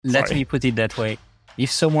let me put it that way. If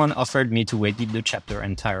someone offered me to edit the chapter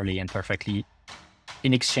entirely and perfectly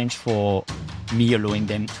in exchange for me allowing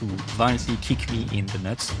them to violently kick me in the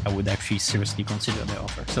nuts, I would actually seriously consider their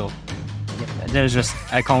offer. So there's just,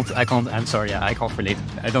 I'm sorry, I can't relate.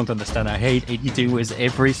 I don't understand. I hate editing with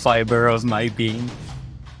every fiber of my being.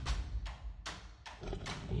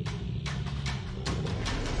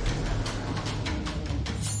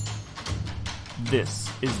 This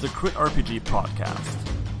is the CritRPG podcast,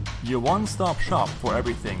 your one-stop shop for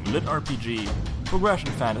everything lit RPG,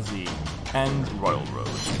 progression fantasy, and Royal Road.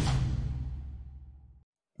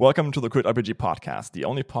 Welcome to the CritRPG podcast, the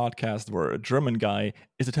only podcast where a German guy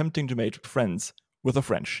is attempting to make friends with a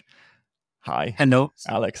French. Hi. Hello.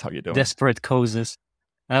 Alex, how you doing? Desperate causes.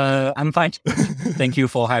 I'm fine. Thank you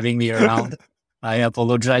for having me around. I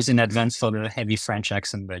apologize in advance for the heavy French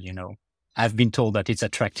accent, but I've been told that it's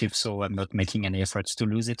attractive, so I'm not making any efforts to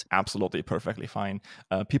lose it. Absolutely, perfectly fine.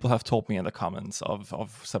 People have told me in the comments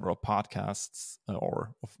of several podcasts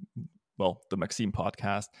the Maxime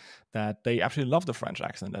podcast, that they actually love the French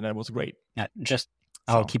accent, and it was great.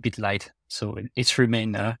 I'll keep it light, so it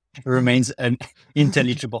remains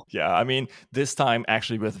intelligible. Yeah, I mean, this time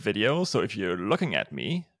actually with video, so if you're looking at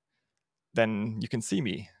me, then you can see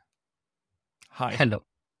me. Hi. Hello.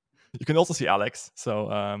 You can also see Alex,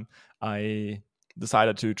 so I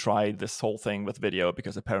decided to try this whole thing with video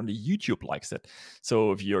because apparently YouTube likes it.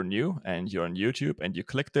 So if you're new and you're on YouTube and you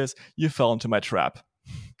click this, you fell into my trap.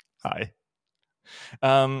 Hi.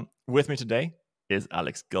 With me today is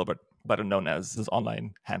Alex Gilbert, better known as his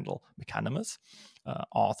online handle Mecanimus,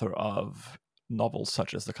 author of novels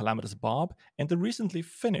such as The Calamitous Bob and the recently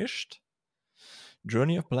finished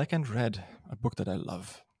Journey of Black and Red, a book that I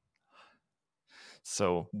love.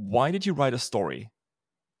 So why did you write a story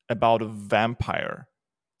about a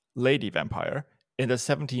lady vampire, in the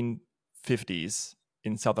 1750s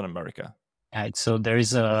in Southern America? Right, so there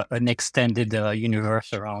is an extended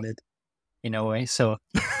universe around it, in a way. So,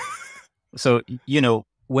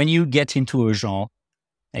 when you get into a genre,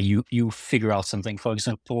 you figure out something. For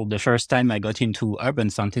example, the first time I got into urban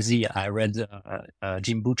fantasy, I read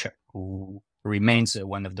Jim Butcher, who remains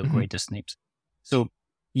one of the greatest names. So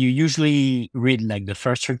you usually read like the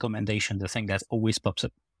first recommendation, the thing that always pops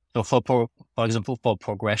up. So for example, for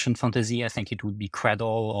progression fantasy, I think it would be Cradle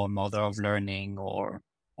or Mother of Learning or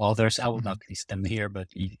others. I will not list them here, but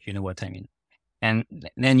you know what I mean. And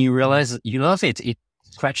then you realize you love it. It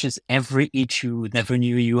scratches every itch you never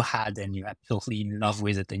knew you had, and you're absolutely in love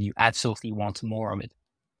with it, and you absolutely want more of it.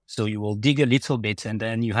 So you will dig a little bit, and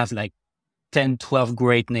then you have like 10, 12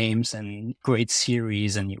 great names and great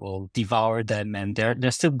series, and you will devour them, and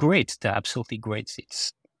they're still great. They're absolutely great.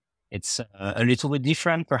 It's a little bit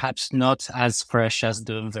different, perhaps not as fresh as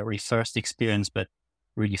the very first experience, but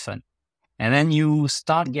really fun. And then you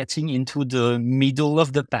start getting into the middle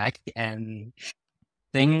of the pack, and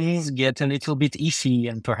things get a little bit iffy,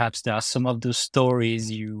 and perhaps there are some of the stories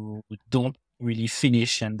you don't really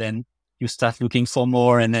finish, and then you start looking for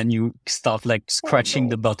more, and then you start like scratching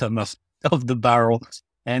the bottom of the barrel.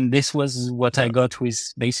 And this was what I got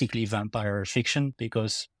with basically vampire fiction,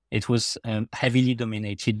 because it was heavily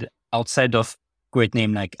dominated outside of great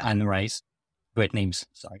names like Anne Rice.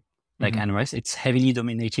 Anne Rice. It's heavily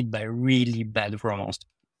dominated by really bad romance.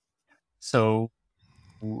 So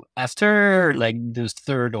after like the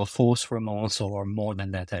third or fourth romance, or more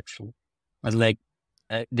than that actually, I was like,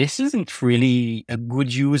 this isn't really a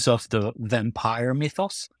good use of the vampire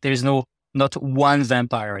mythos. There's not one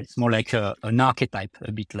vampire. It's more like an archetype,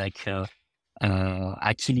 a bit like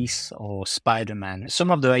Achilles or Spider-Man. Some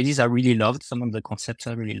of the ideas I really loved, some of the concepts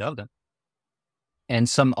I really loved, and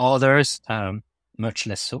some others much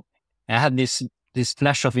less so. I had this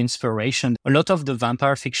flash of inspiration. A lot of the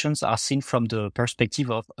vampire fictions are seen from the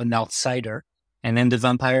perspective of an outsider, and then the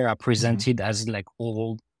vampire are presented as like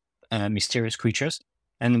old mysterious creatures.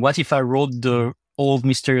 And what if I wrote the old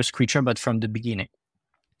mysterious creature, but from the beginning?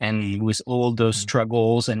 And with all the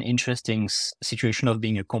struggles and interesting situation of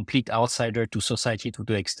being a complete outsider to society, to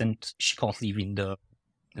the extent she can't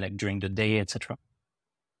live during the day, etc.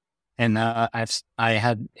 And I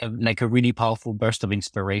had like a really powerful burst of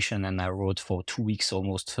inspiration, and I wrote for 2 weeks,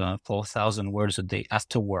 almost 4,000 words a day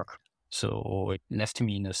after work. So it left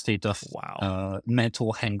me in a state of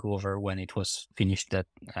mental hangover when it was finished that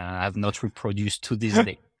I have not reproduced to this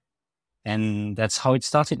day. And that's how it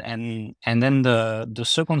started. And then the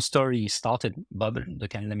second story started, Bubble, the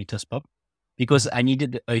Calamitous Bob, because I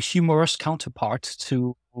needed a humorous counterpart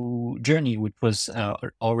to Journey, which was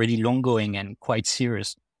already long going and quite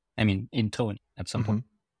serious. I mean, in tone at some point.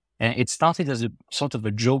 And it started as a sort of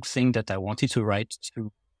a joke thing that I wanted to write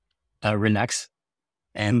to relax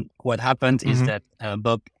And what happened is that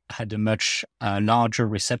Bob had a much larger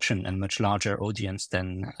reception and much larger audience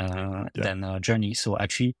than Journey. So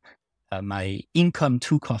actually, my income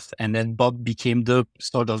took off, and then Bob became the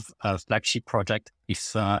sort of flagship project,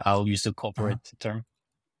 if I'll use the corporate term.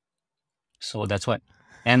 So that's why.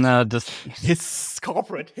 And his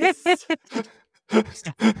corporate his.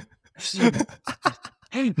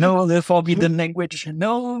 No, the forbidden language.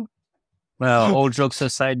 No. Well, all jokes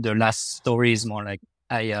aside, the last story is more like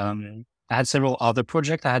I had several other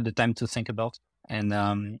projects I had the time to think about,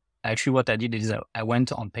 and actually what I did is I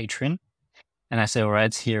went on Patreon. And I said, all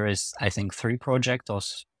right, here is, I think, 2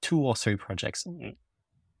 or 3 projects.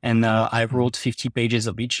 And I wrote 50 pages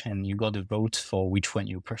of each, and you got a vote for which one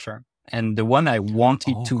you prefer. And the one I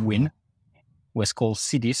wanted to win was called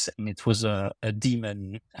Sidis, and it was a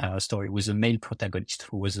demon story with a male protagonist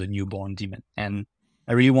who was a newborn demon. And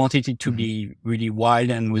I really wanted it to be really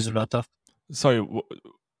wild and with a lot of... Sorry,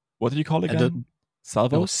 what did you call it again?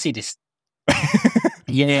 Salvos? No, Sidis.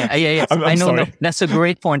 Yeah. I know. No, that's a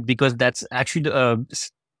great point, because that's actually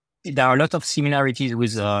there are a lot of similarities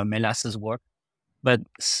with Melas's work, but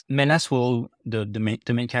Melas the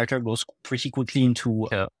main character goes pretty quickly into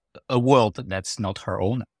a world that's not her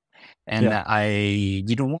own, and I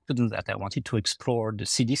didn't want to do that. I wanted to explore the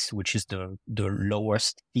cities, which is the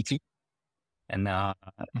lowest city, and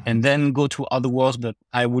then go to other worlds. But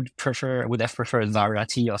I would have preferred a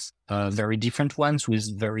variety of very different ones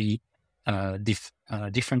with very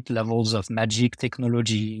different levels of magic,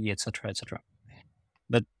 technology, etc., etc.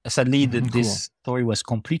 But sadly, this story was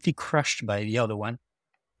completely crushed by the other one,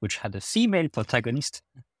 which had a female protagonist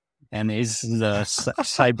and is the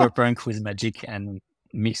cyberpunk with magic and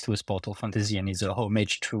mixed with portal fantasy, and is a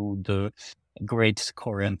homage to the great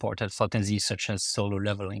Korean portal fantasy such as Solo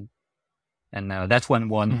Leveling. And that one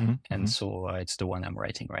won, and so it's the one I'm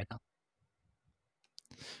writing right now.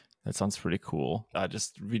 That sounds pretty cool. I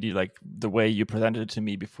just really like the way you presented it to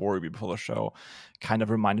me before the show. Kind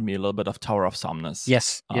of reminded me a little bit of Tower of Somnus.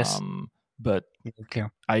 Yes. But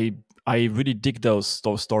I really dig those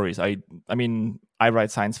stories. I mean, I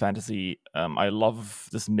write science fantasy. I love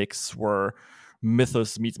this mix where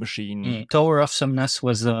mythos meets machine. Tower of Somnus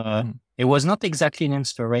was it was not exactly an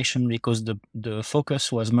inspiration, because the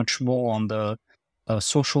focus was much more on the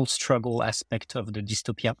social struggle aspect of the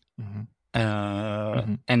dystopia.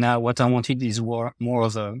 And what I wanted is more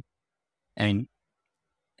of a, I mean,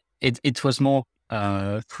 it was more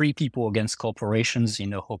 3 people against corporations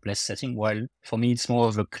in a hopeless setting, while for me it's more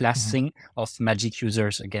of a class thing of magic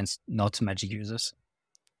users against not magic users.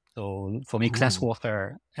 So for me, class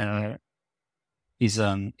warfare is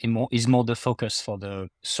more the focus for the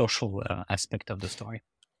social aspect of the story.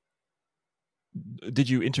 Did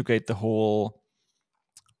you integrate the whole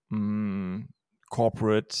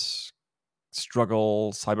corporate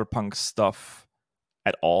struggle cyberpunk stuff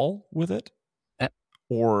at all with it?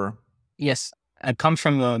 Or yes, I come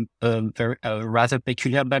from a rather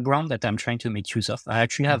peculiar background that I'm trying to make use of. I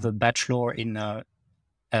actually have a bachelor in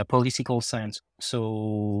political science,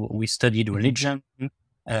 so we studied religion,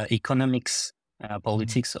 economics,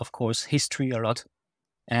 politics, of course, history a lot,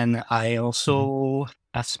 and I also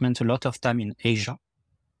have spent a lot of time in Asia.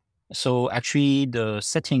 So actually, the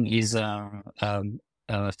setting is a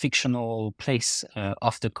fictional place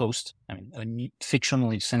off the coast. I mean, fictional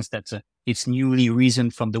in the sense that it's newly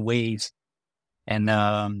risen from the waves. And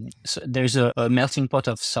so there's a melting pot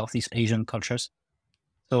of Southeast Asian cultures.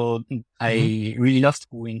 So I really love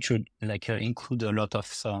to include a lot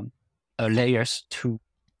of layers to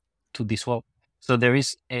this world. So there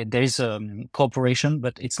is cooperation,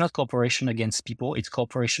 but it's not cooperation against people. It's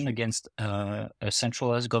cooperation against a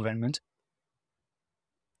centralized government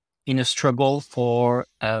in a struggle for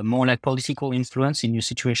more like political influence in a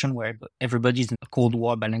situation where everybody's in a Cold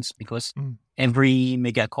War balance, because every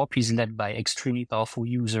megacorp is led by extremely powerful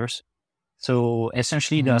users. So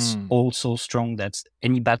essentially, that's also strong that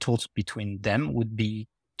any battles between them would be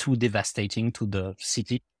too devastating to the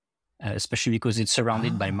city, especially because it's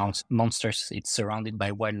surrounded by monsters. It's surrounded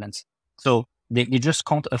by wildlands. So they just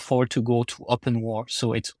can't afford to go to open war.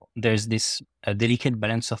 So there's this delicate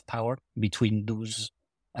balance of power between those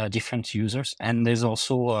different users. And there's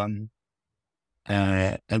also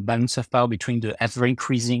a balance of power between the ever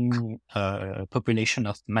increasing population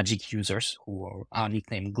of magic users, who are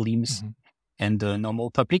nicknamed Gleams, and the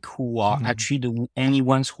normal public, who are actually the only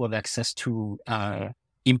ones who have access to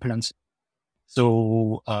implants.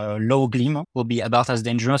 So low Gleam will be about as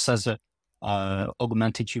dangerous as a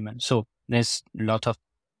augmented human. So there's a lot of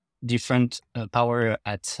different power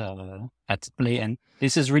at play, and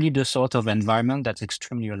this is really the sort of environment that's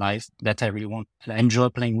extremely alive that I really enjoy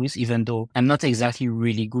playing with, even though I'm not exactly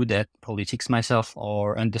really good at politics myself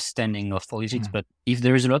or understanding of politics. But if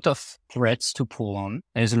there is a lot of threads to pull on,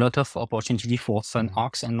 there's a lot of opportunity for fun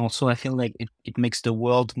arcs, and also I feel like it makes the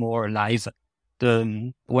world more alive.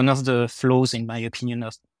 One of the flaws, in my opinion,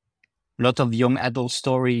 of a lot of young adult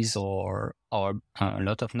stories or a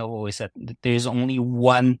lot of novels is that there's only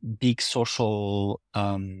one big social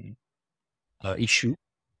issue,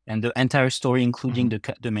 and the entire story, including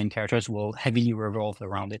the main characters, will heavily revolve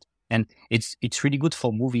around it. And it's really good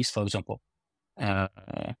for movies, for example. A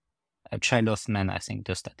Child of Man, I think,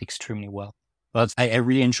 does that extremely well. But I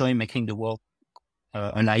really enjoy making the world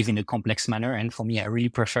alive in a complex manner, and for me, I really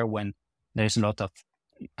prefer when there's a lot of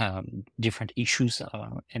different issues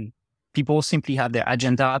and people simply have their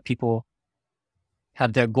agenda, people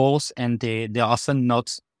have their goals, and they're often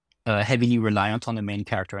not heavily reliant on the main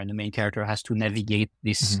character. And the main character has to navigate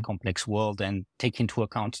this complex world and take into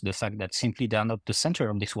account the fact that simply they're not the center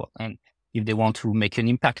of this world. And if they want to make an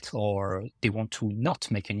impact or they want to not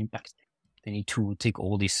make an impact, they need to take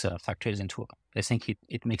all these factors into account. I think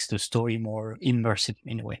it makes the story more immersive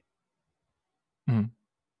in a way.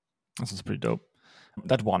 This is pretty dope.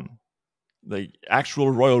 That one, the actual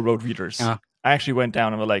Royal Road readers. I actually went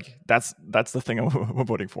down and was like, that's the thing I'm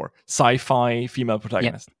voting for. Sci-fi female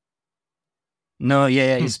protagonist. Yeah. No,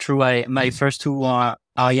 it's true. My first two are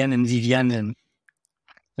Ariane and Viviane, and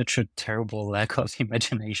such a terrible lack of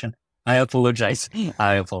imagination. I apologize.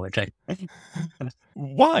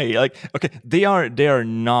 Why? Like, okay, they are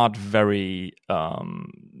not very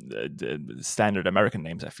standard American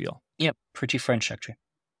names, I feel. Yeah, pretty French actually.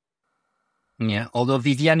 Yeah, although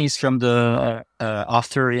Viviane is from the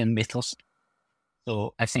Arthurian mythos,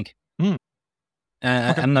 so I think. Okay.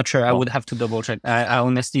 I'm not sure. I would have to double check. I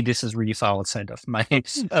honestly, this is really far outside of my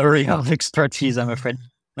area of expertise, I'm afraid.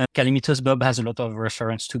 Calamitous Bob has a lot of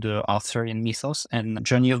reference to the Arthurian mythos, and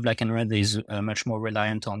Journey of Black and Red is much more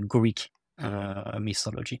reliant on Greek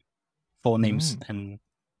mythology for names and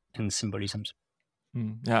symbolisms.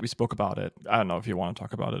 Yeah, we spoke about it. I don't know if you want to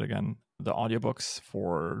talk about it again. The audiobooks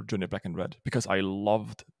for Journey of Black and Red, because I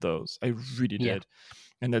loved those. I really did.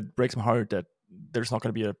 And it breaks my heart that there's not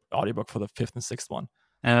going to be an audiobook for the 5th and 6th one.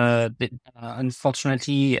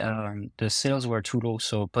 Unfortunately, the sales were too low,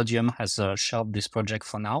 so Podium has shelved this project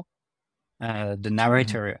for now. The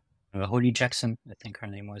narrator, Holly Jackson, I think her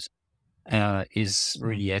name was, is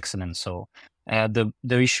really excellent. So the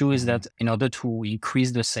issue is that in order to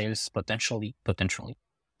increase the sales potentially,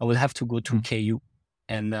 I would have to go to KU.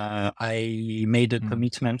 And I made a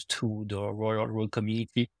commitment to the Royal Road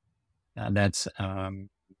community that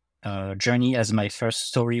Journey as my first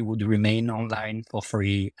story would remain online for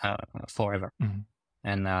free forever.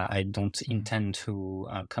 And I don't intend to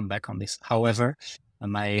come back on this. However,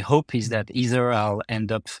 my hope is that either I'll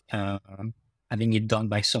end up having it done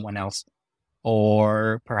by someone else,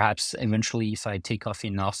 or perhaps eventually, if I take off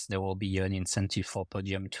enough, there will be an incentive for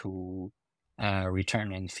Podium to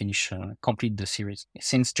return and complete the series.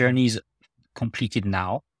 Since Journey is completed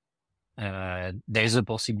now, there's a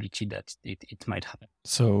possibility that it might happen.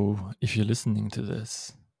 So if you're listening to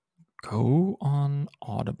this, go on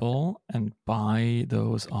Audible and buy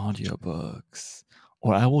those audiobooks,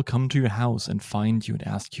 or I will come to your house and find you and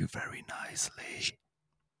ask you very nicely.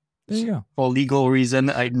 There you go. For legal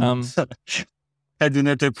reason, I do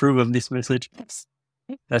not approve of this message.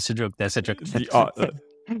 That's a joke.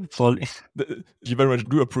 You very much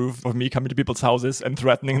do approve of me coming to people's houses and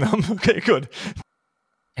threatening them. Okay, good.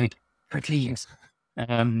 I mean, please.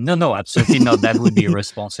 No, absolutely not. That would be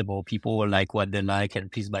irresponsible. People will like what they like, and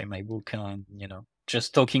please buy my book.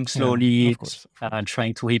 Just talking slowly, of course.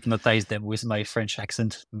 Trying to hypnotize them with my French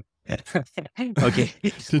accent. Okay.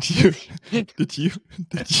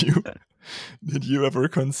 Did you ever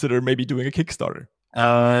consider maybe doing a Kickstarter?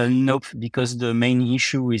 Nope, because the main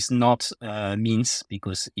issue is not means,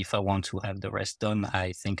 because if I want to have the rest done,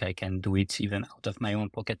 I think I can do it even out of my own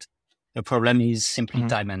pocket. The problem is simply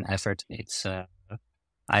time and effort. It's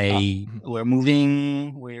we're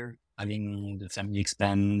moving, we're having the family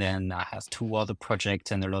expand, and I have 2 other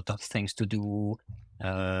projects and a lot of things to do.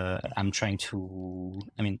 I'm trying to,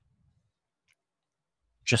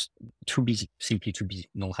 just too busy, simply too busy.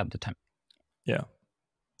 Don't have the time. Yeah,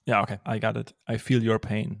 okay, I got it. I feel your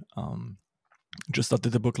pain. Just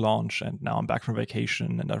did the book launch, and now I'm back from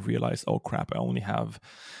vacation, and I realized, oh crap, I only have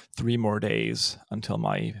 3 more days until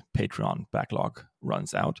my Patreon backlog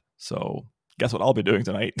runs out. So guess what I'll be doing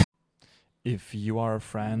tonight? If you are a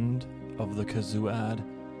friend of the Kazoo ad,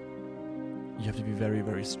 you have to be very,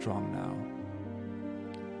 very strong now.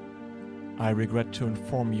 I regret to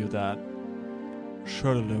inform you that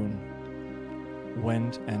Shirley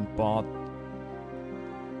went and bought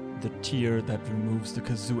the tier that removes the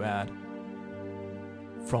kazoo ad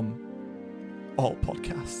from all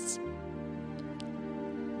podcasts.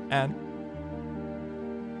 And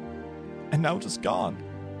now it's just gone.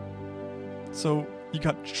 So you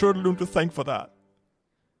got Shirley to thank for that.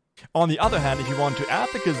 On the other hand, if you want to add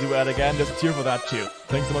the kazoo ad again, there's a tier for that too.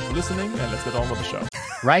 Thanks so much for listening, and let's get on with the show.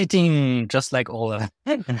 Writing, just like all of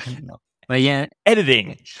no. But yeah.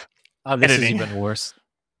 Editing. Oh, this Editing. is even worse.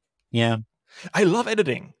 Yeah. I love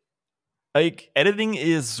editing. Like, editing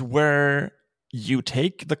is where you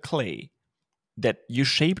take the clay that you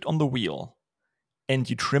shaped on the wheel and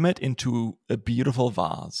you trim it into a beautiful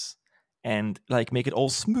vase and like make it all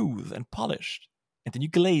smooth and polished, and then you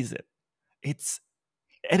glaze it.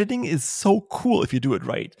 Editing is so cool if you do it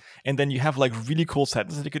right. And then you have like really cool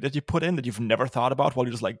sentences that you put in that you've never thought about while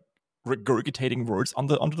you're just like regurgitating words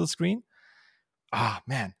onto the screen. Ah,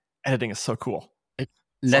 man, editing is so cool.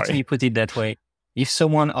 Let me put it that way. If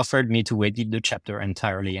someone offered me to edit the chapter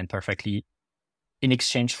entirely and perfectly in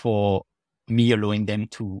exchange for me allowing them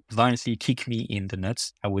to violently kick me in the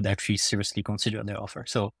nuts, I would actually seriously consider their offer.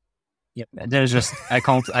 So yeah, there's just,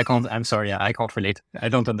 I'm sorry, I can't relate. I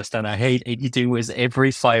don't understand. I hate editing with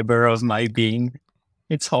every fiber of my being.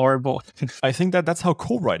 It's horrible. I think that's how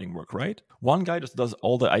co-writing works, right? One guy just does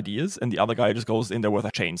all the ideas and the other guy just goes in there with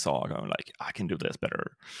a chainsaw going like, I can do this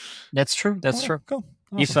better. That's true. That's true. Cool.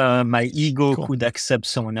 Awesome. If my ego could accept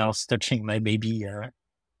someone else touching my baby,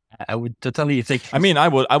 I would totally think. I mean, I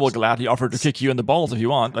will gladly offer to kick you in the balls if you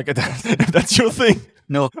want. Like, if that's your thing.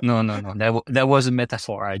 No. That was a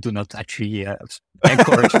metaphor. I do not actually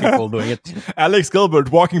encourage people doing it. Alex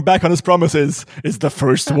Gilbert walking back on his promises is the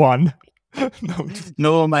first one.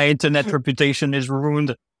 No, my internet reputation is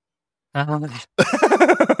ruined. I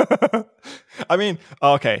mean,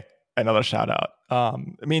 okay, another shout out.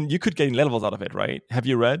 I mean, you could gain levels out of it, right? Have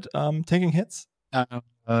you read Taking Hits?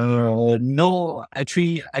 No,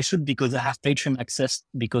 actually, I should, because I have Patreon access,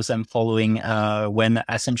 because I'm following when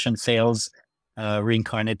Ascension fails,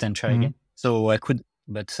 reincarnate and try again. So I could,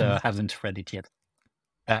 but haven't read it yet.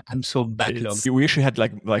 I'm so backlogged. We actually had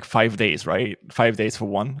like 5 days, right? 5 days for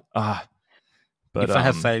one. But if I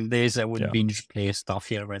have 5 days, I would binge play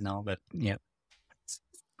Starfield right now. But yeah,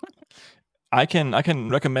 I can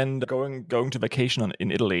recommend going to vacation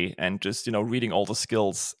in Italy and just reading all the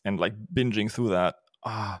skills and like binging through that.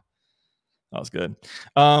 That was good.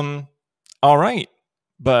 All right,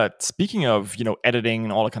 but speaking of editing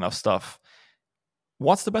and all that kind of stuff,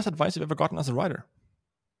 what's the best advice you've ever gotten as a writer?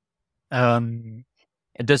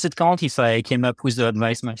 Does it count if I came up with the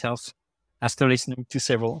advice myself after listening to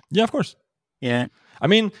several? Yeah, of course. Yeah. I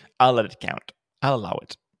mean, I'll let it count. I'll allow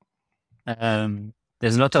it.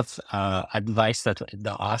 There's a lot of advice that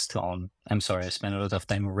they're asked on. I'm sorry, I spent a lot of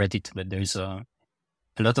time on Reddit, but there's a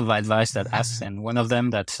lot of advice that asks, and one of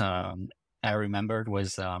them that I remembered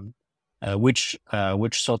was which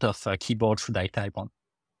sort of keyboard should I type on?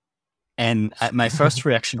 And my first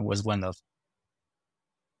reaction was one of,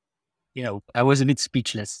 I was a bit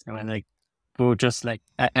speechless. I mean, like, just like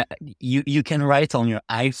you can write on your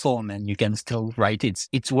iPhone and you can still write it.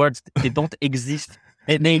 It's words. They don't exist.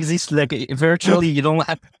 They exist like virtually. You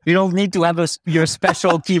don't need to have your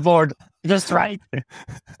special keyboard. Just write.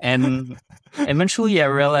 And eventually, I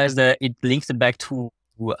realized that it linked back to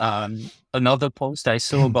another post I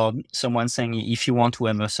saw about someone saying if you want to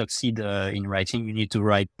ever succeed in writing, you need to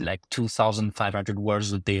write like 2,500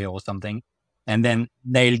 words a day or something. And then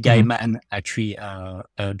Neil Gaiman actually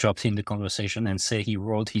dropped in the conversation and say he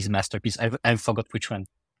wrote his masterpiece. I forgot which one.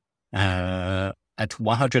 At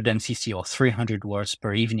 150 or 300 words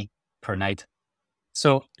per evening, per night.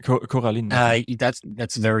 So Coraline.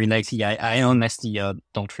 That's very likely. I honestly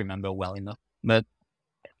don't remember well enough. But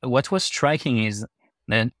what was striking is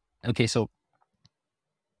that, okay, so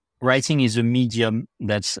writing is a medium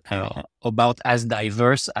that's about as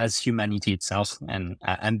diverse as humanity itself. And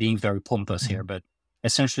I'm being very pompous here, but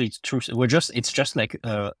essentially it's true. It's just like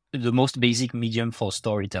the most basic medium for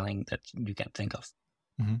storytelling that you can think of.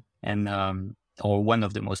 And, or one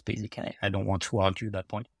of the most basic. I don't want to argue that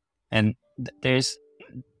point. And there's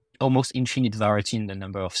almost infinite variety in the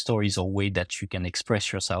number of stories or way that you can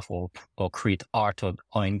express yourself or create art or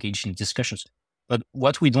engage in discussions. But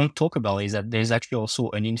what we don't talk about is that there's actually also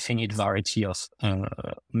an infinite variety of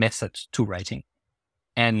methods to writing.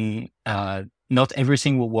 And not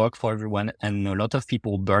everything will work for everyone. And a lot of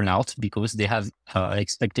people burn out because they have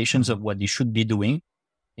expectations of what they should be doing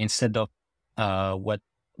instead of what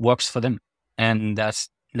works for them. And that's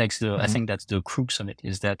like I think that's the crux of it,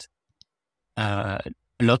 is that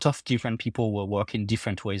a lot of different people will work in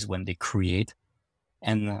different ways when they create.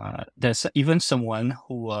 And there's even someone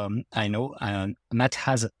who I know, Matt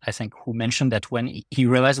has, I think, who mentioned that when he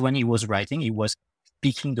realized when he was writing, he was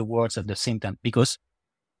speaking the words at the same time because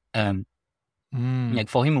like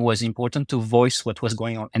for him, it was important to voice what was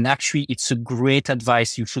going on. And actually, it's a great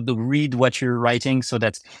advice. You should read what you're writing so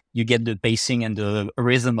that you get the pacing and the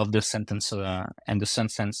rhythm of the sentence and the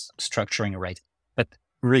sentence structuring right. But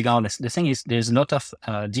regardless, the thing is, there's a lot of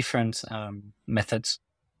different methods.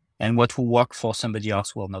 And what will work for somebody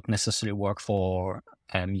else will not necessarily work for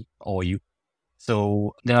me or you.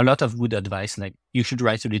 So there are a lot of good advice, like you should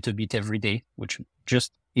write a little bit every day, which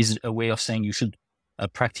just is a way of saying you should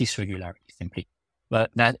practice regularly, simply.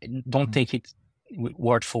 But that don't take it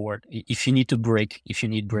word for word. If you need to break, if you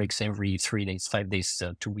need breaks every 3 days, 5 days,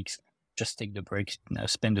 2 weeks, just take the break.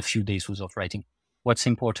 Spend a few days without writing. What's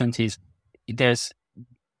important is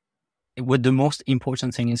what the most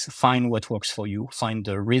important thing is find what works for you, find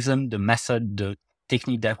the rhythm, the method, the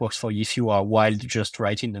technique that works for you. If you are wild, just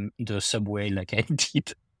writing the subway like I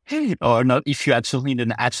did, or not. If you absolutely need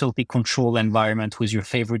an absolutely controlled environment with your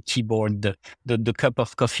favorite keyboard, the cup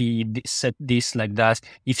of coffee, set this like that.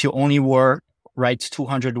 If you only write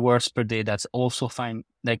 200 words per day, that's also fine.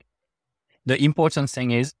 Like the important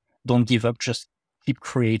thing is don't give up, just keep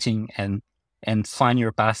creating and find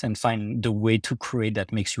your path and find the way to create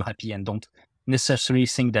that makes you happy. And don't necessarily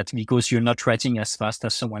think that because you're not writing as fast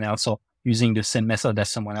as someone else or using the same method as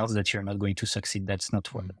someone else that you're not going to succeed. That's not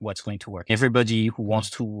what's going to work. Everybody who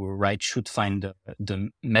wants to write should find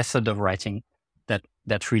the method of writing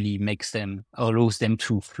that really allows them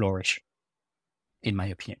to flourish, in my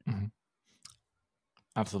opinion.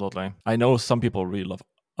 Absolutely. I know some people really love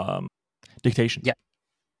dictation. Yeah.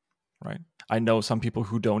 Right. I know some people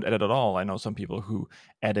who don't edit at all. I know some people who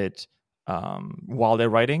edit while they're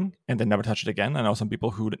writing and then never touch it again. I know some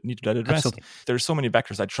people who need to let it rest. Absolutely. There's so many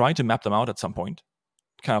vectors. I try to map them out at some point,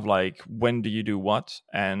 kind of like when do you do what,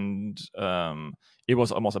 and it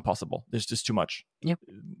was almost impossible. There's just too much. Yeah.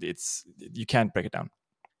 You can't break it down.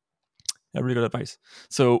 Really good advice.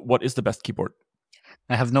 So what is the best keyboard?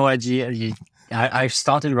 I have no idea. I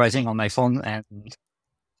started writing on my phone, and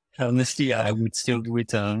honestly, I would still do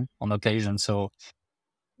it on occasion. So,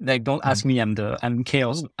 like, don't ask me. I'm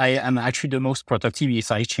chaos. I am actually the most productive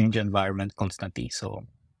if I change environment constantly. So,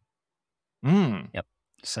 yep.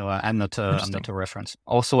 So I'm not a reference.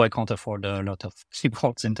 Also, I can't afford a lot of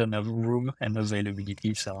keyboards in terms of room and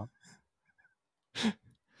availability. So,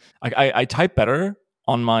 I type better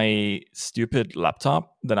on my stupid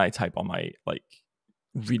laptop than I type on my like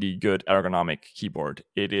really good ergonomic keyboard.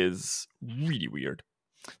 It is really weird.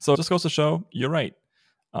 So it just goes to show you're right.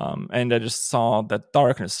 And I just saw that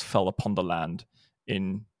darkness fell upon the land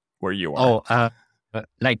in where you are. Oh,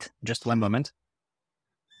 light. Just one moment.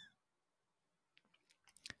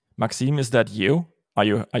 Maxime, is that you? Are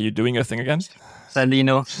you doing your thing again? Sadly,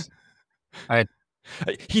 no. All right.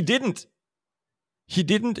 He didn't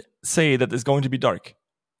say that it's going to be dark.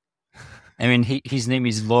 I mean, his name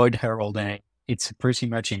is Void Herald, and it's pretty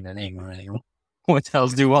much in the name, right? What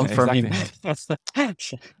else do you want from him?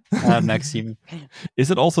 Maxime. Is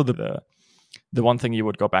it also the one thing you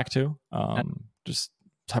would go back to? Just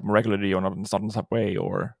type regularly or not in the subway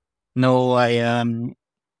or? No,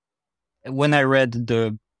 when I read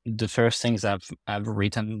the first things I've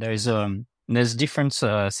written, there's different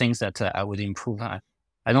things that I would improve.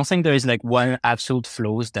 I don't think there is like one absolute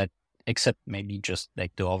flaws that, except maybe just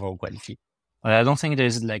like the overall quality. But I don't think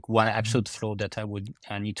there's like one absolute flaw that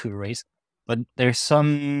I need to erase. But there's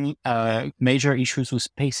some major issues with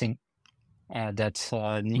pacing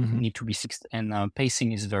that need to be fixed. And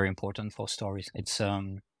pacing is very important for stories. It's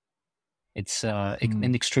an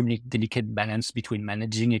extremely delicate balance between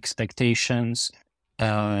managing expectations,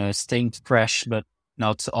 staying fresh, but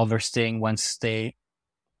not overstaying one stay.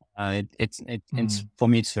 It's for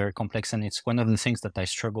me, it's very complex, and it's one of the things that I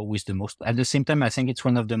struggle with the most. At the same time, I think it's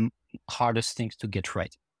one of the hardest things to get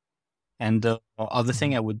right. And the other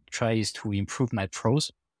thing I would try is to improve my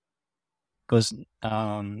prose, because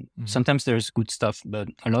sometimes there's good stuff, but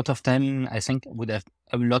a lot of time I think would have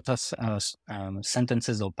a lot of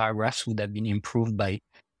sentences or paragraphs would have been improved by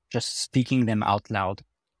just speaking them out loud,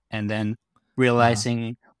 and then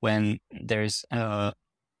realizing when there's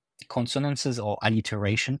consonances or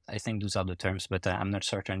alliteration. I think those are the terms, but I'm not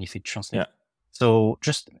certain if it translates. Yeah. So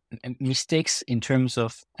just mistakes in terms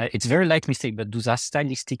of, it's very light mistake, but those are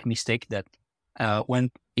stylistic mistake that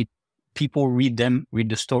when people read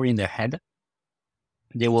the story in their head,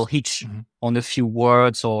 they will hitch Mm-hmm. on a few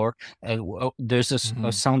words, or there's a Mm-hmm.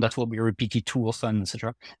 sound that will be repeated too often,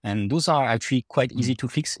 etc. And those are actually quite easy to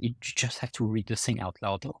fix. You just have to read the thing out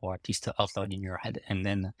loud, or at least out loud in your head, and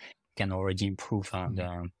then you can already improve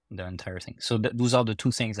the entire thing. So those are the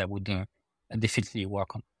two things I would definitely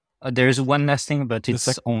work on. There's one last thing, but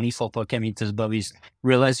it's only for Mecanimus, Bob, is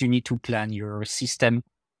realize you need to plan your system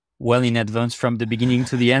well in advance from the beginning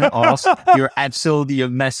to the end, or else you're absolutely a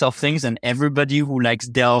mess of things, and everybody who likes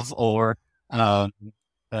Delve or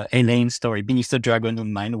Elaine's story, Beneath the Dragon of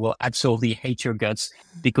Mine, will absolutely hate your guts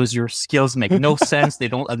because your skills make no sense. They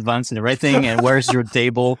don't advance in everything. And where's your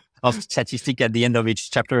table of statistic at the end of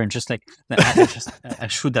each chapter? And just like, I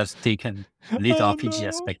should have taken lit RPG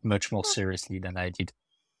aspect much more seriously than I did.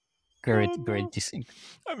 Great distinct.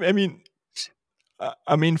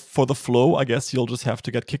 I mean, for the flow, I guess you'll just have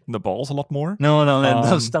to get kicked in the balls a lot more.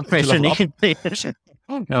 No, stop mentioning it.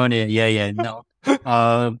 No, yeah, no.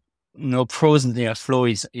 No, prose and the flow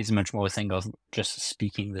is much more a thing of just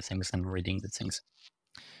speaking the things and reading the things.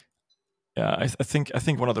 Yeah, I think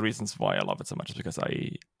one of the reasons why I love it so much is because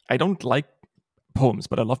I don't like poems,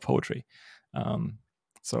 but I love poetry.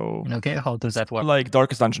 So okay, how does that work? Like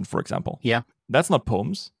Darkest Dungeon, for example. Yeah, that's not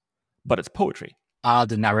poems, but it's poetry.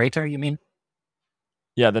 The narrator, you mean?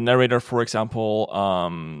 Yeah, the narrator, for example,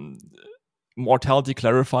 mortality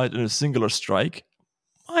clarified in a singular strike.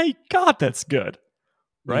 My God, that's good,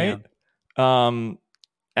 right? Yeah.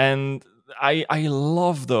 And I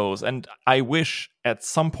love those, and I wish at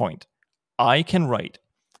some point I can write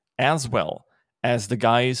as well as the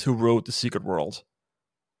guys who wrote The Secret World.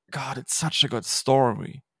 God, it's such a good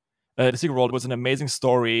story. The Secret World was an amazing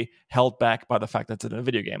story, held back by the fact that it's in a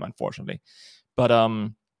video game, unfortunately. But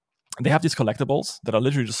they have these collectibles that are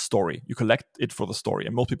literally just story. You collect it for the story,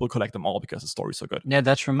 and most people collect them all because the story is so good. Yeah,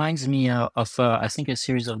 that reminds me of I think a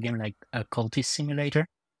series of games like a Cultist Simulator.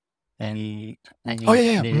 And I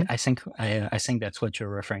think that's what you're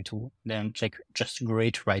referring to. Then just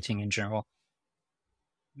great writing in general.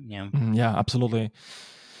 Yeah. Yeah, absolutely.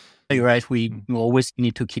 You're right. We always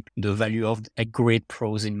need to keep the value of a great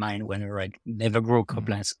prose in mind when we write. Never grow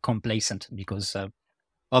complacent, because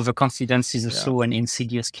overconfidence is a slow and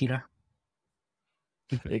insidious killer.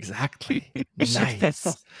 Exactly.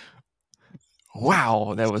 Nice.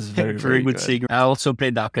 Wow, that was very, very good. Secret. I also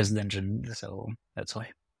played Darkest Dungeon, so that's why.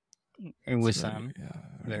 It was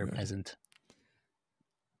very pleasant.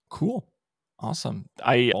 Cool. Awesome.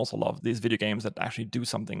 I also love these video games that actually do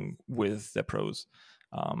something with the prose,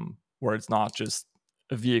 where it's not just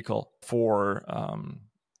a vehicle for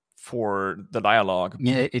the dialogue.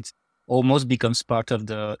 Yeah, it almost becomes part of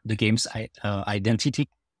the game's identity,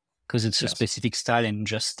 because it's a specific style and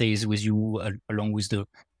just stays with you along with the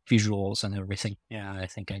visuals and everything. Yeah, I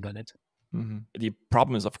think I got it. Mm-hmm. The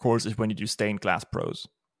problem is, of course, is when you do stained glass prose,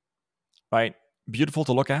 right? Beautiful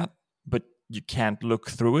to look at, but you can't look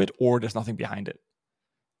through it, or there's nothing behind it,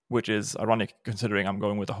 which is ironic considering I'm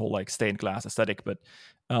going with the whole like stained glass aesthetic. But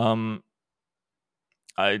I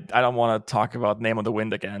don't want to talk about Name of the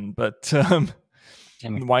Wind again, but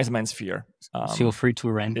Wise Man's Fear. Feel free to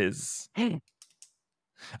rant.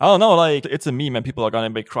 I don't know, like it's a meme and people are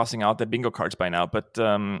gonna be crossing out their bingo cards by now. But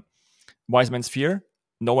Wise Man's Fear,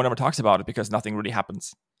 no one ever talks about it because nothing really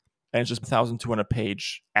happens, and it's just 1,200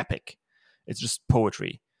 page epic. It's just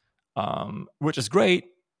poetry, which is great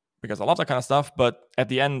because I love that kind of stuff. But at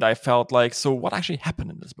the end, I felt like, so what actually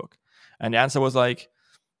happened in this book? And the answer was like,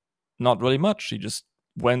 not really much. He just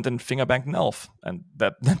went and fingerbanked an elf, and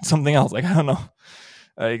that's something else. Like, I don't know.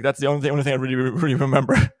 Like, that's the only thing I really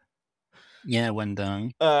remember. Yeah, when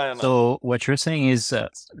done. So what you're saying is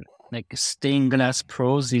like stained glass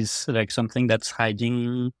prose is like something that's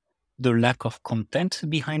hiding the lack of content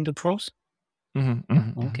behind the prose? Mm-hmm,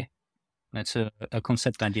 mm-hmm. Okay. That's a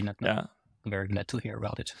concept I did not know. Yeah. I'm very glad to hear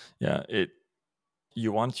about it. Yeah,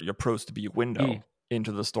 you want your prose to be a window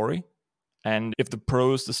into the story. And if the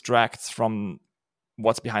prose distracts from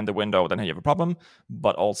what's behind the window, then you have a problem.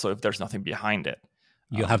 But also, if there's nothing behind it,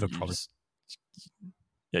 you have a problem.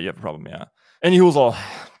 You have a problem, yeah. And he was all...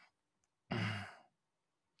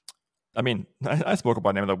 I mean, I spoke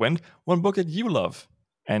about Name of the Wind. One book that you love.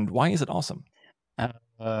 And why is it awesome?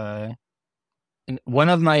 One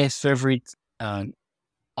of my favorite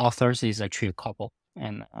authors is actually a couple.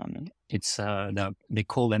 And it's they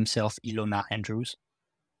call themselves Ilona Andrews.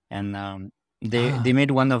 And they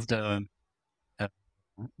made one of the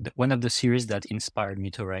series that inspired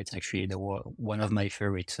me to write. Actually, they were one of my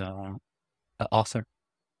favorite author.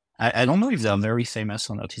 I don't know if they're very famous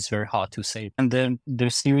or not. It's very hard to say. And then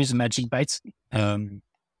the series Magic Bites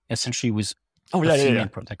essentially was Oh, a yeah, female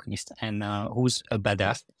protagonist, and who's a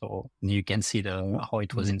badass. So you can see how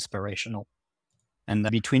it was inspirational. And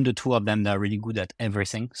between the two of them, they're really good at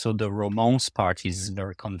everything. So the romance part is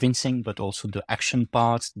very convincing, but also the action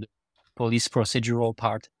part, the police procedural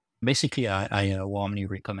part. Basically, I warmly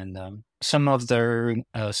recommend them. Some of their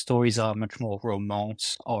stories are much more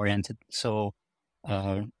romance oriented. So,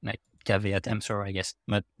 like caveat emptor, I guess,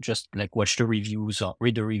 but just like watch the reviews or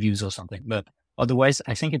read the reviews or something. But otherwise,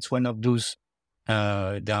 I think it's one of those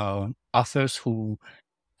the authors who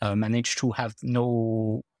manage to have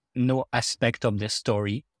no aspect of the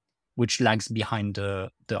story which lags behind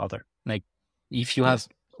the other. Like if you have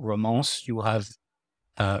romance, you have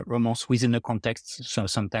romance within the context. So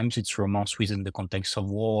sometimes it's romance within the context of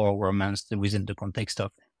war, romance within the context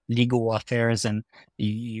of legal affairs, and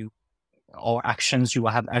you or actions. You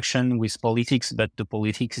have action with politics, but the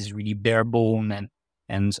politics is really bare bone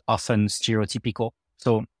and often stereotypical.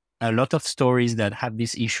 So a lot of stories that have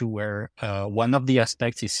this issue where one of the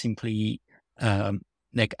aspects is simply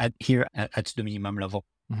like at the minimum level.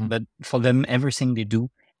 But for them, everything they do,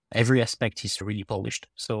 every aspect is really polished.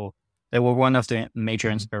 So they were one of the major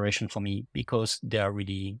inspiration for me because they are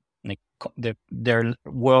really like their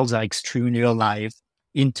worlds are extremely alive,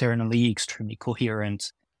 internally extremely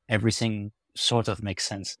coherent. Everything sort of makes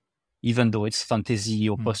sense, even though it's fantasy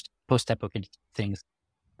or post-apocalyptic things.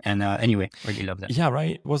 And anyway, really love that. Yeah,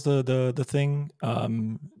 right. Was the thing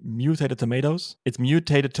mutated tomatoes? It's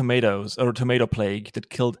mutated tomatoes or tomato plague that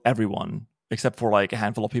killed everyone except for like a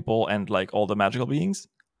handful of people and like all the magical beings,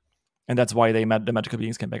 and that's why the magical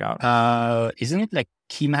beings came back out. Isn't it like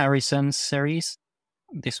Kim Harrison's series?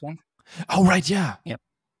 This one? Oh, right, yeah. Yep.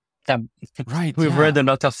 Right. We've read a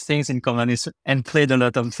lot of things in common and played a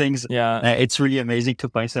lot of things. Yeah. It's really amazing to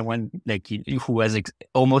find someone like who has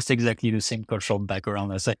almost exactly the same cultural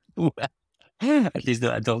background as I do. At least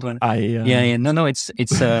the adult one. Yeah. No, it's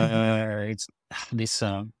this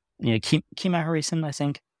Kim Harrison, I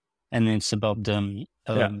think, and it's about the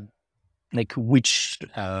like which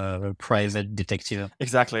private detective.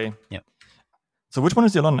 Exactly. Yeah. So which one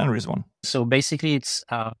is the London Emery's one? So basically, it's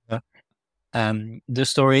the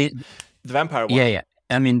story. The vampire one. Yeah.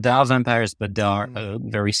 I mean, there are vampires, but they are a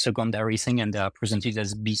very secondary thing, and they are presented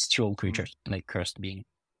as bestial creatures, like cursed beings.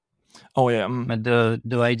 Oh, yeah. But the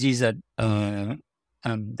idea is that there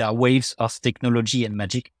are waves of technology and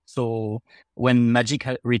magic. So when magic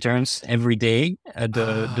returns every day,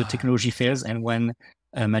 the technology fails, and when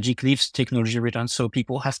magic leaves, technology returns. So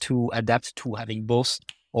people have to adapt to having both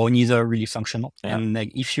or neither really functional. Yeah. And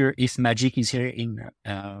like if magic is here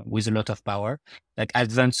with a lot of power, like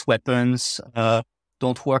advanced weapons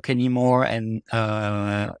don't work anymore, and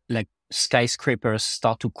like skyscrapers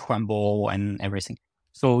start to crumble and everything.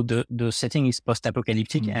 So the setting is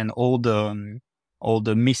post-apocalyptic, and all the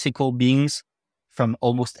mythical beings from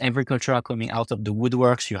almost every culture are coming out of the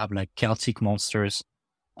woodworks. You have like Celtic monsters,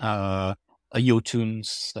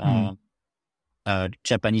 Jotuns,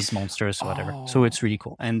 Japanese monsters, whatever. So it's really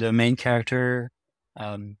cool. And the main character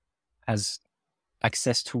has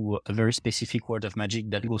access to a very specific word of magic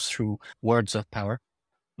that goes through words of power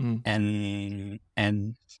and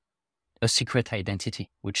a secret identity,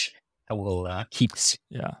 which I will keep.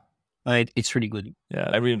 Yeah. It's really good. Yeah,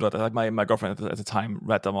 I really enjoyed that. Like my girlfriend at the time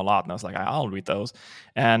read them a lot, and I was like, I'll read those.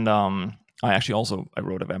 And I actually I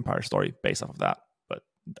wrote a vampire story based off of that, but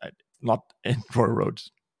not Roy wrote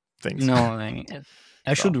things. No,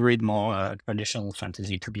 I should read more traditional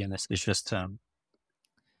fantasy, to be honest. It's just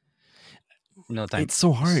no time. It's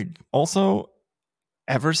so hard. Also,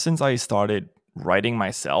 ever since I started writing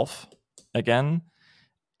myself again,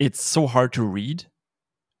 it's so hard to read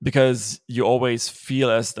because you always feel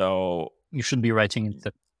as though you should be writing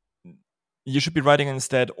instead. You should be writing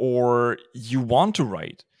instead, or you want to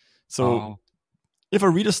write. So if I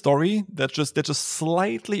read a story that's just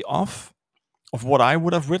slightly off of what I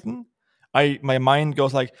would have written, my mind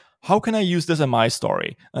goes like, how can I use this in my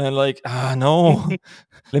story? And I'm like, no,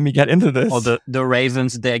 let me get into this. Or the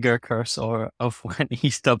Raven's dagger curse, or of when he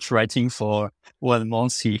stops writing for 1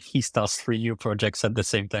 month, he starts 3 new projects at the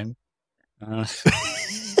same time.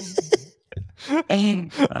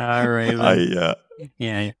 Raven.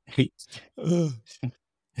 Yeah.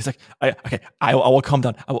 He's like, I will calm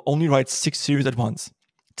down. I will only write 6 series at once.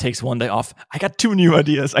 Takes 1 day off. I got 2 new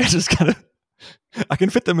ideas. I can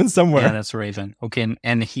fit them in somewhere. Yeah, that's Raven. Okay,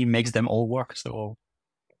 and he makes them all work. So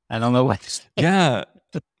I don't know what. Yeah,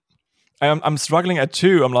 I'm struggling at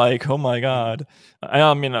 2. I'm like, oh my god.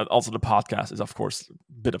 I mean, also the podcast is of course a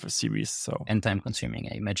bit of a series, so and time consuming,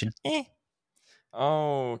 I imagine.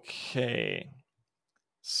 Okay,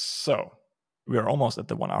 so we are almost at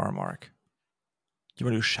the 1 hour mark. You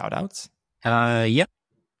want to do shout outs? Yeah.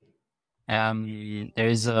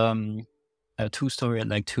 There's two stories I'd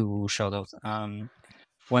like to shout out.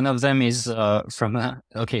 One of them is from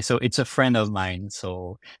okay, so it's a friend of mine.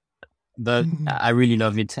 So, but I really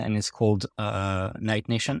love it, and it's called Night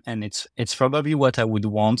Nation, and it's probably what I would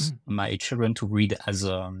want my children to read as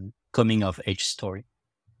a coming of age story.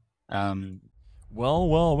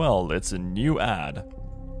 Well, it's a new ad.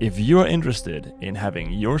 If you're interested in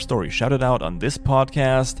having your story shouted out on this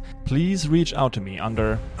podcast, please reach out to me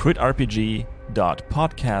under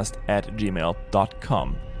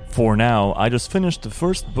critrpg.podcast@gmail.com. For now, I just finished the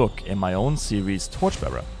first book in my own series,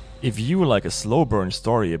 Torchbearer. If you like a slow burn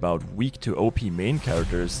story about weak to OP main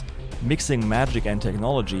characters, mixing magic and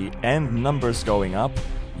technology, and numbers going up,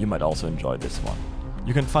 you might also enjoy this one.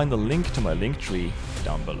 You can find the link to my link tree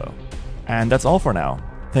down below. And that's all for now.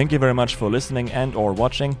 Thank you very much for listening and or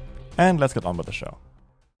watching, and let's get on with the show.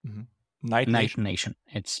 Night Nation.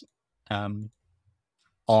 It's on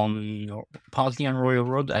partly on Royal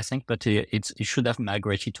Road, I think, but it should have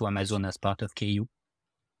migrated to Amazon as part of KU.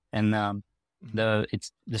 And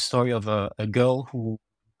it's the story of a girl who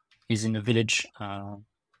is in a village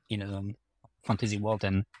in a fantasy world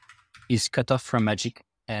and is cut off from magic,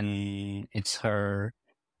 and it's her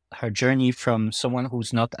journey from someone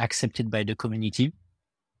who's not accepted by the community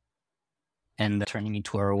and turning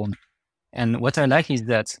into her own. And what I like is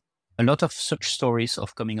that a lot of such stories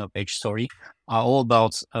of coming of age story are all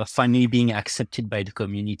about finally being accepted by the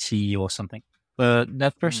community or something. But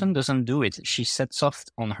that person doesn't do it. She sets off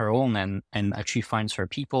on her own and actually finds her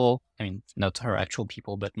people. I mean, not her actual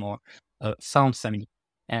people, but more found family.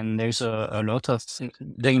 And there's a lot of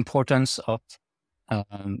the importance of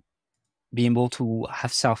being able to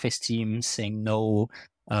have self-esteem, saying no,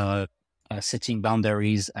 setting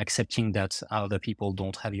boundaries, accepting that other people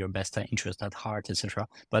don't have your best interest at heart, etc.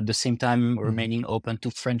 But at the same time, remaining open to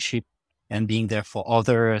friendship and being there for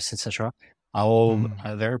others, etc. Are all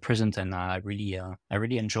very present, and I really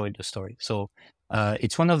enjoyed the story. So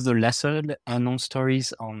it's one of the lesser known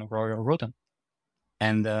stories on Royal Road.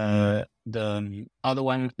 And the other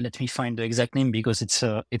one, let me find the exact name because it's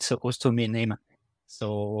a Ostome name,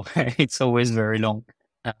 so it's always very long.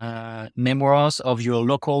 Memoirs of Your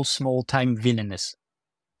Local Small-Time Villainess.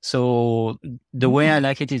 So the way I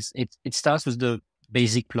like it is it starts with the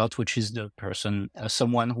basic plot, which is the person,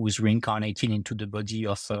 someone who is reincarnated into the body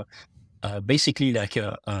of basically like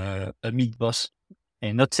a mid boss,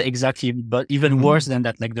 and not exactly, but even worse than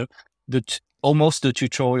that, like almost the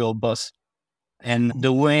tutorial boss. And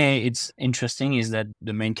the way it's interesting is that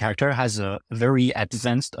the main character has a very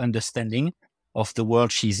advanced understanding of the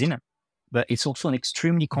world she's in, but it's also an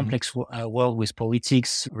extremely complex world with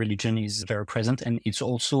politics. Religion is very present, and it's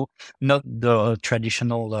also not the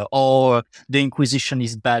traditional or the Inquisition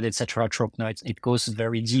is bad, etc. trope. No, it goes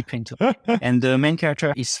very deep into. And the main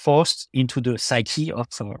character is forced into the psyche of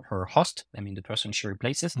her host. I mean, the person she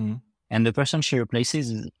replaces, and the person she replaces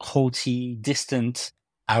is haughty, distant,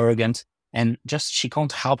 arrogant, and just she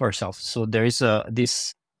can't help herself. So there is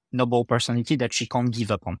this noble personality that she can't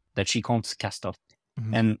give up on, that she can't cast off.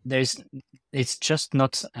 And it's just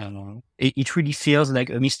not, I don't know, it really feels like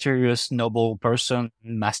a mysterious, noble person,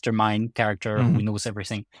 mastermind character who knows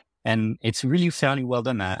everything. And it's really fairly well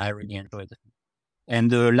done. I really enjoyed it. And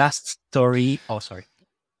the last story, oh, sorry.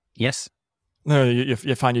 Yes? No,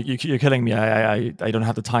 you're fine. You're killing me. I don't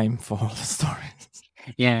have the time for all the stories.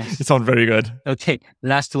 Yeah. It sounds very good. Okay,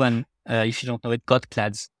 last one. If you don't know it,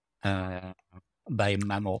 Godclads by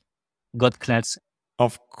Mammal. Godclads,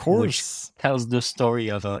 of course, which tells the story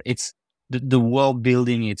of it's the world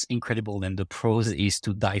building. It's incredible, and the prose is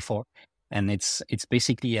to die for. And it's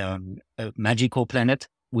basically a magical planet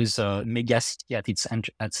with a megacity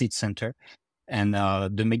at its center, and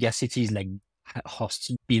the megacity is like hosts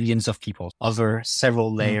billions of people over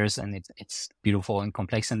several layers, and it's beautiful and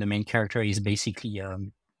complex. And the main character is basically a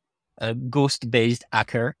ghost-based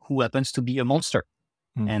hacker who happens to be a monster.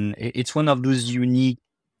 And it's one of those unique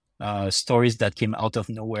stories that came out of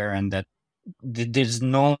nowhere, and that there's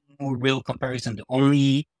no real comparison. The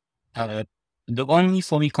only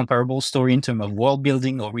for me comparable story in terms of world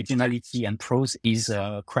building, originality, and prose is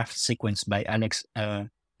Craft Sequence by Alex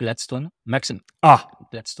Gladstone.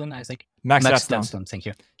 Gladstone, I think. Max Gladstone. Thank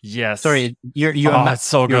you. Yes. Sorry, you're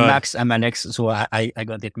so good. You're Max, I'm Alex, so I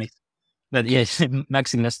got it mixed. But yes,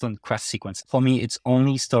 Max Gladstone Craft Sequence. For me, it's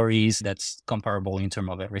only stories that's comparable in terms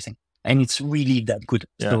of everything. And it's really that good.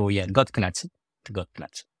 Yeah. So yeah, Godclads.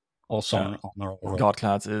 Also on our world.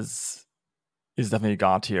 Godclads is definitely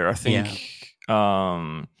God tier. I think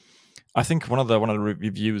I think one of the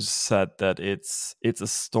reviews said that it's a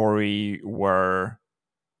story where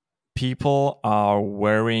people are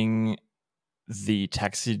wearing the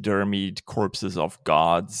taxidermied corpses of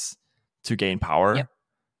gods to gain power. Yep.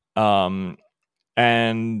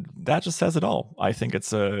 And that just says it all. I think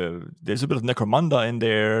there's a bit of Necromunda in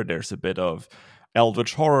there. There's a bit of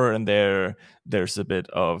Eldritch Horror in there. There's a bit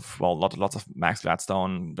of, lots of Max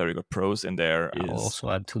Gladstone, very good prose in there. I'll also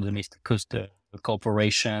add to the list because the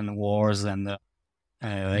corporation wars and the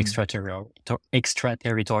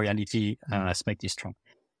extraterritoriality aspect is strong.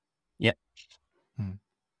 Yeah.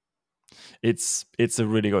 It's a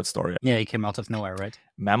really good story. Yeah, he came out of nowhere, right?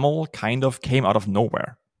 Mammal kind of came out of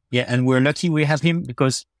nowhere. Yeah, and we're lucky we have him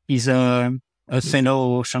because he's a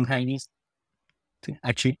fellow Shanghainese,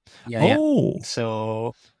 actually. Yeah.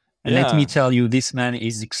 So let me tell you, this man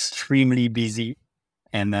is extremely busy,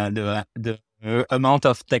 and the amount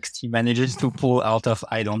of text he manages to pull out of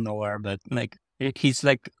I don't know where, but like he's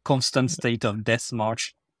like constant state of death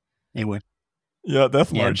march. Anyway. Yeah,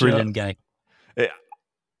 death march. Brilliant guy.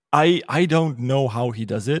 I don't know how he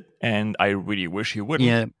does it, and I really wish he wouldn't.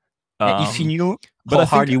 Yeah. If he knew how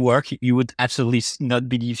hard he works, you would absolutely not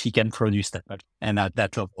believe he can produce that much and at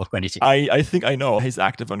that level of quality. I think I know he's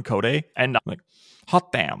active on Code, and I'm like,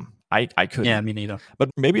 hot damn, I couldn't. Yeah, me neither. But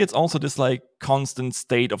maybe it's also this like constant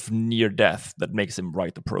state of near death that makes him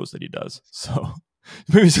write the prose that he does. So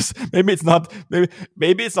maybe it's not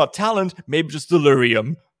talent, maybe just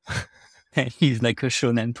delirium. He's like a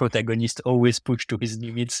shonen protagonist, always pushed to his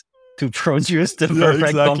limits to produce the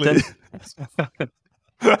perfect content.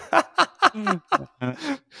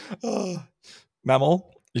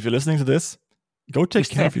 Mammal, if you're listening to this, go take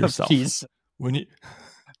care of yourself. Please.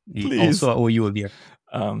 Please. Also owe you a beer.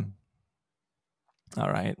 All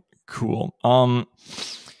right, cool.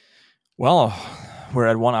 Well, we're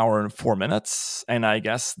at 1 hour and 4 minutes, and I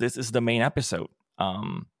guess this is the main episode.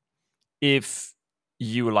 If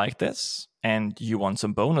you like this and you want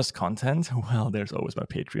some bonus content, well, there's always my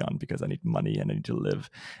Patreon because I need money and I need to live.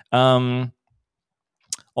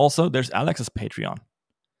 Also, there's Alex's Patreon.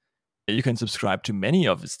 You can subscribe to many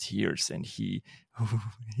of his tiers, and he's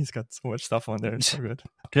got so much stuff on there. It's so good.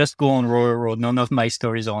 Just go on Royal Road. None of my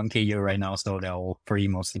stories are on KU right now, so they're all free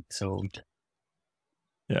mostly. So,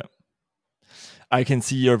 yeah, I can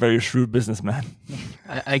see you're a very shrewd businessman.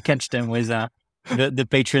 I catch them with the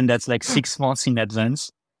Patreon that's like 6 months in advance,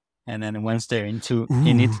 and then once they're in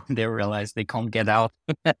it, they realize they can't get out.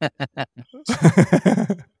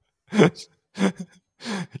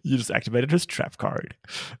 You just activated his trap card.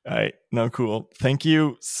 All right. No, cool. Thank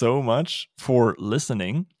you so much for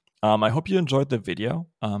listening. I hope you enjoyed the video.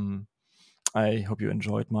 I hope you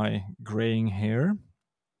enjoyed my graying hair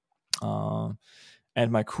and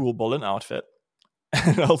my cool Bolin outfit.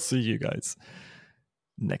 And I'll see you guys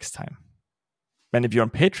next time. And if you're on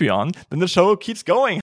Patreon, then the show keeps going.